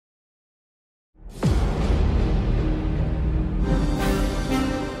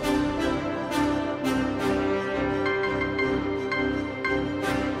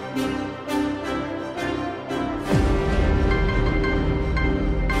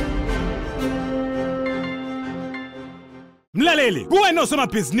Mlaleli, kuwena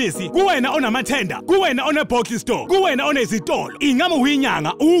osomabhizinisi, kuwena onamathenda, kuwena one-box store, kuwena onezitolo, ingama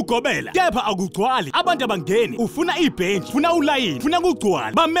uyinyanga ugobela, kepha akugcwali, abantu abangeni, ufuna ibhenji, ufuna ulayini, ufuna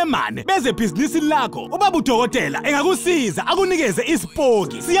kugcwala, bamemane beze ibhizinisi lakho. Ubabu Dokotela engakusiza akunikeze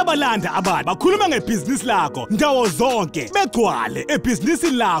isipoki. Siyabalanda abantu bakhuluma ngebhizinisi lakho ndawo zonke begcwale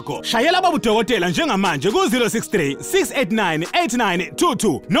ebhizinisini lakho. Shayela Babu Dokotela njengamanje ku 063 689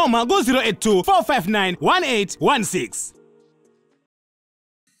 8922 noma ku 082 459 1816.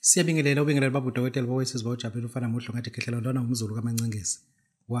 Siyabingelela ubingelela Babu Dokotela bowesizwe bawujabula ufana muhlo ngathi khehlela lona umzulu kaMancengezi.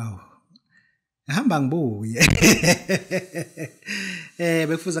 Wow. Hamba ngibuye.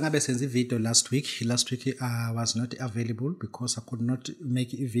 Bekufuza ngabe senza ivideo last week. Last week I was not available because I could not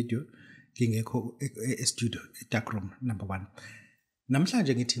make a video ngingekho e-studio, dark room number 1.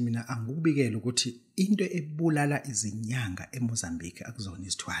 Namhlanje ngithi mina angikubikela ukuthi into ebulala izinyanga eMozambique akuzona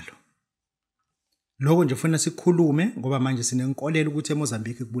isithwalo. Lokho nje ufuna sikhulume ngoba manje sinenkolelo ukuthi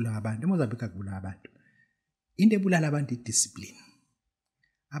eMozambique kubulala abantu. eMozambique akubulala abantu. Into ebulala abantu idiscipline.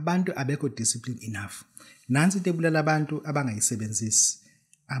 Abantu abekho discipline enough. Nansi into ebulala abantu abangayisebenzisi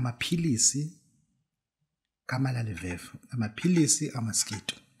amaphilisi kamalalevevu, amaphilisi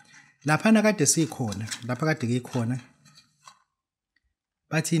amaskito. Lapha kade sikhona, lapha kade ngikhona.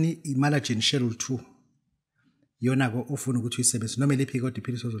 Bathini imalagen schedule 2. Yona ko ufuna ukuthi uyisebenzise noma liphi kodwa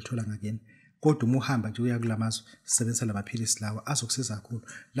iphilisi ozolithola ngakini. Kodwa uma uhamba nje uya kulamazo sisebenzisa lamaphilisi lawa azokusiza kakhulu.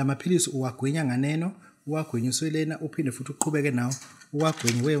 Lamaphilisi uwagwinya nganeno, uwagwinya uswelena uphinde futhi uqhubeke nawo,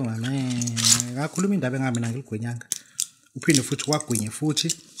 uwagwinya wemama ngakhuluma indaba engami mina ngigwenyanga. Uphinde futhi uwagwinye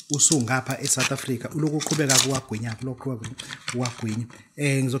futhi usungapha eSouth Africa uloku uqhubeka kuwagwinya lokho uwagwinya.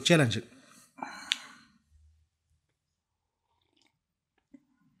 Ngizokutshela nje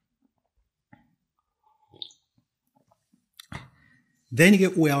then ke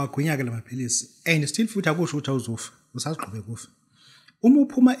uyawagwinya ke lamaphilisi and still futhi akusho ukuthi awuzofa usaziqhubeka kufa. Uma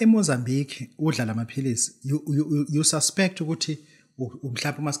uphuma eMozambique udla lamaphilisi you suspect ukuthi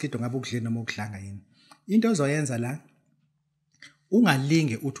mhlawumbe umaskito ngabe ukudleni noma ukudlanga yini. Into ozoyenza la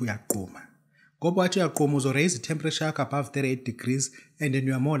ungalinge uthi uyaqhuma ngoba wathi uyaqhuma uzo raise temperature yakho above 38 degrees and then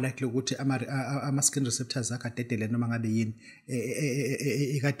you are more likely ukuthi ama skin receptors akho adedele noma ngabe yini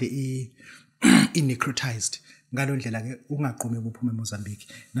ekade necrotized. Ngalo ndlela ke ungaqhumi ukuphuma eMozambique.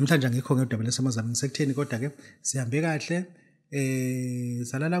 Namhlanje ngikho ngedaba leseMozambique sekutheni kodwa ke sihambe kahle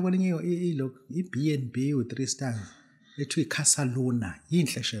salala kwelinye iB&B u3 stars ethu iCasa Luna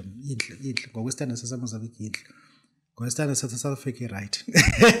yinhle shem yinhle ngokwestandard saseMozambique yinhle ngokwestandard South Africa right.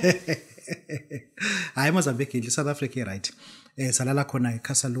 Hayi Mozambique yinhle South Africa right. Salala khona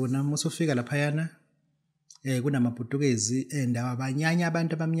iCasa Luna musufika lapha yana kunamabhutukezi abanyanya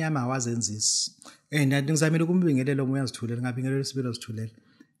abantu abamnyama awazenzisi and ngizamile ukumbingelela umoya zithulela ngabingelela isibilo zithulela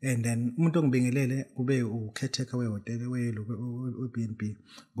and then umuntu ongibingelele kube ukhetheka wehotel weB&B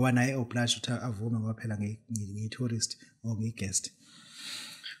ngoba naye oblige ukuthi avume ngoba phela ngi-tourist or ngi-guest.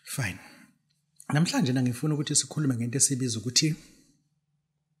 Fine. Namhlanje ngifuna ukuthi sikhulume ngento esibiza ukuthi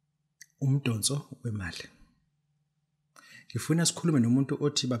umdonso wemali. Ngifuna sikhulume nomuntu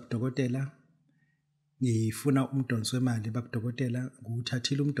othi Babu Dokotela ngifuna umdonso wemali. Babu Dokotela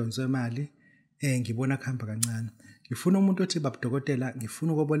nguthathile umdonso wemali ngibona khamba kancane. Ngifuna umuntu othi Babu Dokotela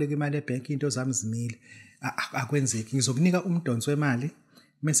ngifuna ukuboleka imali ebank into zami zimile akwenzeki. Ngizokunika umdonso wemali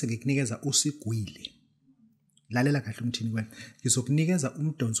bese ngikunikeza usigwili. Lalela kahle umthini wena. Ngizokunikeza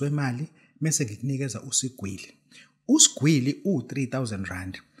umdonso wemali bese ngikunikeza usigwili. Usigwili u3000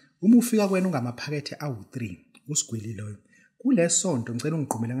 rand. Uma ufika kwena ungamaphakethe awu3 usigwili loyo. Kule sonto ngicela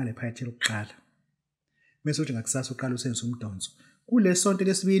ungiqhumele ngale phakethe lokuqala. Bese uthi ngakusasa uqala usenze umdonso. Kule sonto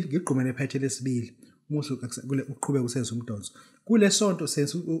lesibili ngigqumele ephakethe lesibili. Umusu kule uqhubeka usenze umdonso. Kule sonto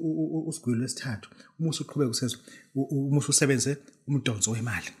senze usigwili lesithathu. Umusu uqhubeka usenze umusu usebenze umdonso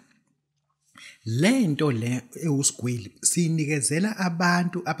wemali. Lento le eusigwili sinikezela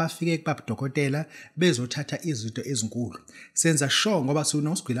abantu abafike kuBabu Dokotela bezothatha izinto ezinkulu. Senza sure ngoba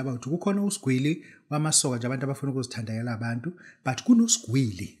sinosigwili abathi kukhona usigwili wamasoka nje abantu abafuna ukuzithandela abantu but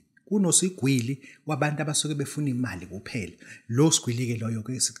kunosigwili wabantu abasuke befuna imali kuphela. Lo sigwili ke loyo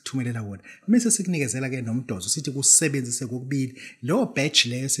ke sikuthumelela wona. Bese sikunikezela ke nomdonso sithi kusebenzise kokubili. Lo batch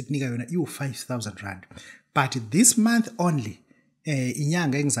leyo sikunika yona u5000 rand. But this month only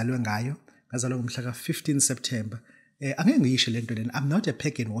inyanga engizalwe ngayo ngazalwa ngomhla ka15 September. Angeke ngiyisho lento lena. I'm not a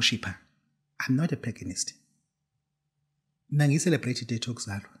pagan worshipper. I'm not a paganist. Mina ngicelebrate date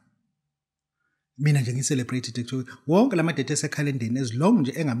okuzalwa. mina nje ngicelebrate it wonke lama date esekhalendeni as long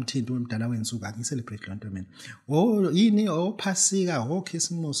nje engamthinti umdala wensuku angicelebrate lonto mina yini phasika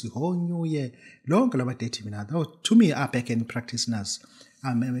Christmas New Year lonke lama date mina to me are back in practice nas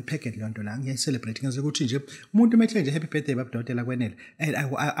packet lonto la ngiyacelebrate ngaze ukuthi nje umuntu methele nje happy birthday Babu Dokotela kwenele and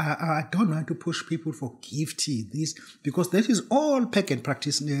I don't want to push people for gifty this because that is all packet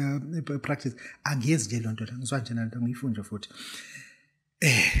practice angiyenzi nje lonto la ngizwa nje nalento ngiyifunde futhi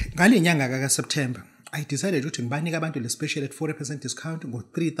ngale nyanga ka September I decided ukuthi ngibanika abantu le special at 40% discount ngo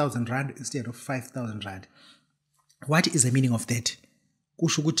 3000 rand instead of 5000 rand. What is the meaning of that?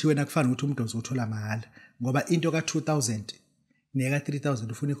 Kusho ukuthi wena kufana ukuthi umuntu uzothola mahala ngoba into ka 2000 neka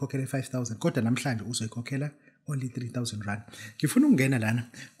 3000 ufuna ikhokhela 5000 kodwa namhlanje uzoyikhokhela only 3000 rand. Ngifuna ukungena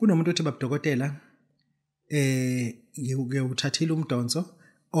lana kunomuntu othi Babu Dokotela ngiyuthathile umdonso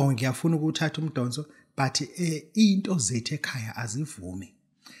ngiyafuna ukuthatha umdonso but into zethu ekhaya azivumi.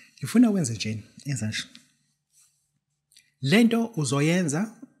 Ngifuna wenze njeni enza nje. Lento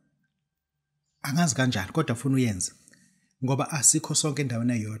uzoyenza angazi kanjani kodwa ufuna uyenza ngoba asikho sonke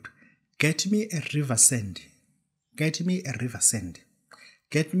endaweni eyodwa. Get me a river sand. Get me a river sand.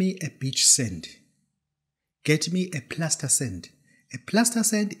 Get me a beach sand. Get me a plaster sand. A plaster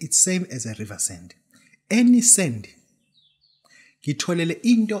sand it's same as a river sand. Any sand ngitholele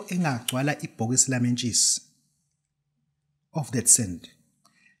into engagcwala ibhokisi lamentshisi of that sand.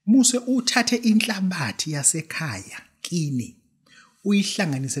 Muse uthathe inhlabathi yasekhaya kini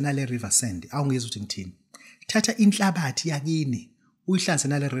uyihlanganise nale river sand awungezwe ukuthi ngithini. Thatha inhlabathi yakini uyihlanganise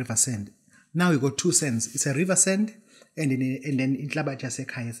nale river sand. Now you got two sands. It's a river sand and then inhlabathi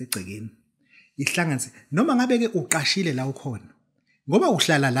yasekhaya esegcekeni. Ihlanganise noma ngabe ke uqashile la ukhona. Ngoba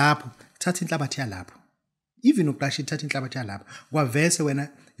uhlala lapho thatha inhlabathi yalapho. Even uqashile thatha inhlabathi yalapho. Kwavese wena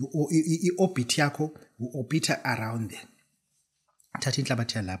i-orbit yakho u-orbita around there. Thatha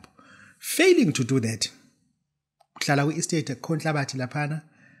inhlabathi yalapho. Failing to do that uhlala ku-estate khona inhlabathi laphana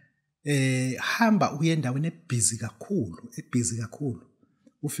hamba uye endaweni ebusy kakhulu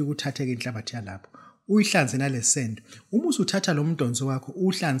ufike uthathe ke inhlabathi yalapho uyihlanze nale sand uma usuthatha lo mdonso wakho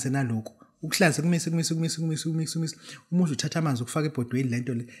uhlanze naloko ukuhlanze kumise uma usuthatha amanzi ukufaka ebhodweni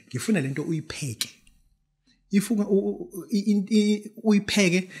lento le ngifuna lento uyipheke ifuna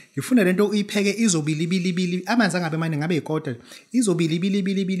uyipheke ngifuna lento uyipheke izobilibili amanzi angabe manje ngabe ikota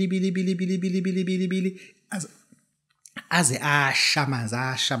izobilibili aze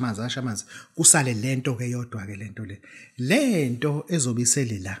ashamaza kusale lento ke yodwa ke lento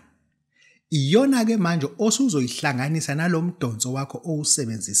ezobisele la iyona ke manje osuzoyihlanganisa nalomdonso wakho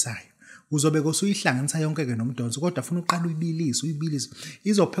owusebenzisayo uzobe usuyihlanganisa yonke ke nomdonso kodwa ufuna uqala uyibilise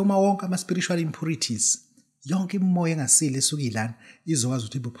izophuma wonke ama spiritual impurities yonke imoya engasile esukilana izokwazi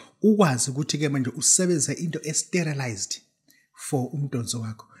ukuthi ukwazi ukuthi ke manje usebenzise into sterilized for umdonso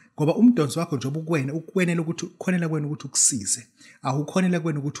wakho ngoba umdonso wakho njengoba ukwenela ukuthi khonela kwena ukuthi ukusize awukhonela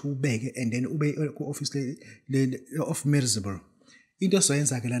kwena ukuthi ubeke and then ube ku-office of miserable into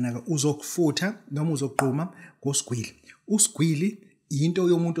esoyenza ke lana uzokufutha noma uzogquma ngosigwili usigwili into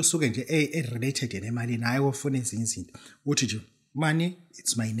yomuntu osuke nje related nemali naye ofuna ezinye izinto uthi nje money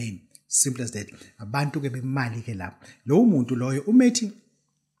it's my name simple as that abantu ke bemali ke lapho lo muntu loyo umethi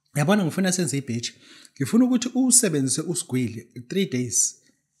yabona ngifuna senze ibatch ngifuna ukuthi usebenzise usigwili 3 days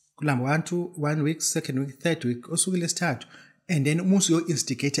kulamba 1 week second week third week osukile sithathu and then umusu yo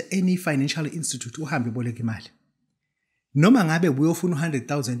instigate any financial institute uhambe boleka imali noma ngabe uyofuna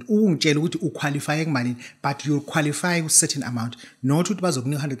 100,000 ungitshela ukuthi uqualify kumalini but you qualify with certain amount not ukuthi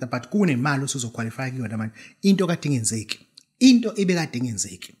bazokunika 100 but kunemali osuzoqualify kuyona manje into kade ingenzeki into ebekade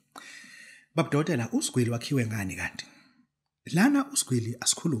ingenzeki Babu Dokotela usigwili wakhiwe ngani kanti lana usigwili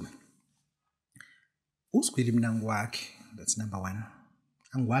asikhulume usigwili mina ngiwakhe that's number 1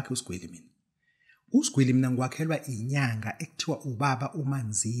 angiwakhe usigwili mina usigwili mina ngiwakhelwa inyanga ekuthiwa ubaba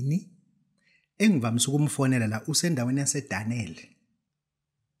uManzini engivamise ukumfonela la usendaweni yaseDanel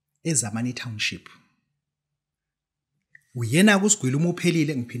eZamani Township uyena kusigwili uma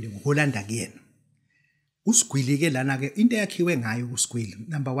uphelile ngiphinde ngoHolanda kuyena usigwili ke lana ke into yakhiwe ngayo usigwili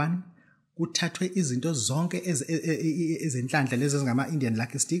number 1 kuthathwe izinto zonke ezenhlanhla lezi ezingama Indian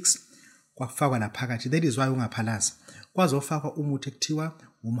lucky sticks kwafakwa la phakathi that is why ungaphalaza kwazofakwa umuthi ekuthiwa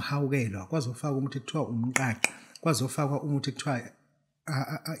umhawukelwa kwazofakwa umuthi ekuthiwa umqaqi kwazofakwa umuthi ekuthiwa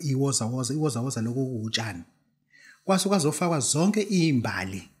iwoza lokho kuutshani kwazofakwa zonke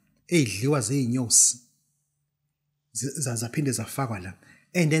izimbali ezidliwa zeinyosi zaphinde zafakwa la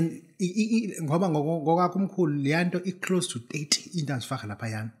and then ngoba ngokakho umkhulu leyanto iclose to 30 into azifaka lapha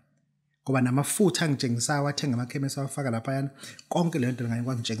yana ngoba namafutha ngitshengisayo wathenga emakhemisi awafaka lapha yana konke lento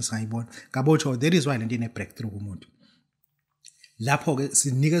ngayikwazi ngitshengisa ngayibona ngabotho that is why lento ine breakthrough kumuntu lapho ke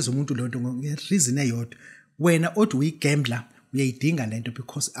sinikeza umuntu lonto ngereason eyodwa wena othi uyigambler uyayidinga lento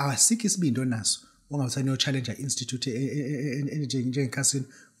because asikho isibindo naso ongawuthani yo challenger institute njenge casino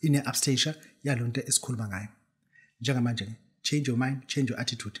ine abstention yalonto esikhuluma ngayo njengamanje change your mind change your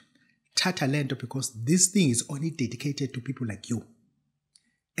attitude thatha lento because this thing is only dedicated to people like you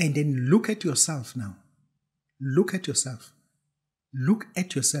and then look at yourself now look at yourself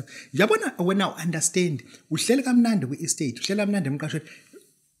yabona when I understand uhlele kamnandi ku estate uhlele kamnandi emqashweni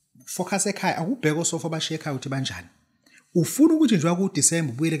focus ekhaya akubheka osofa bashiya ekhaya uthi banjani ufuna ukuthi nje ku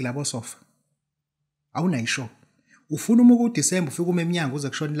December ubuyele kulabo sofa awunayisho ufuna uma ku December ufike uma eminyango uze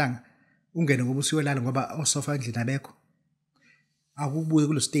kushona ilanga ungene ngoba usiyolala ngoba osofa endlini abekho akubuye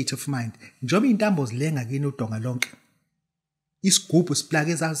kulo state of mind njoba intambo zilenga kini udonga lonke isigubhu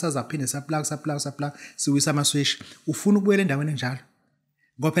siplaka esazaphinde saplaka siwisa amaswish ufuna ukubuyela endaweni enjalo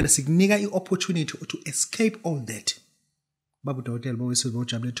ngoba phela sikunika iopportunity to escape all that Babu Dokotela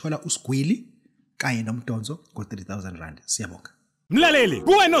bowesizojabule thola usigwili kanye nomdonso ngo 3000 rand siyabonga Mlaleli,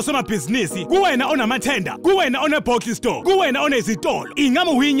 kuwena osomabhizinisi, kuwena onamathenda, kuwena onebox store, kuwena onezitolo,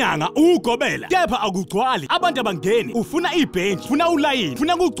 ingama uyinyanga ugobela, kepha akugcwali, abantu abangeni, ufuna ibench, ufuna ulayini,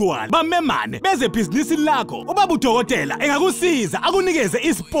 ufuna kugcwala, bamemane, beze bhizinisi lakho, uBabu Dokotela engakusiza akunikeze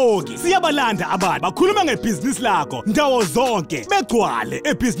isipoki. Siyabalanda abantu, bakhuluma ngebhizinisi lakho, ndawo zonke, begcwale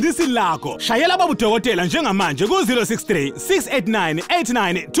ebhizinisi lakho. Shayela Babu Dokotela njengamanje ku 063 689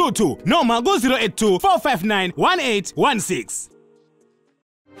 8922 noma ku 082 459 1816.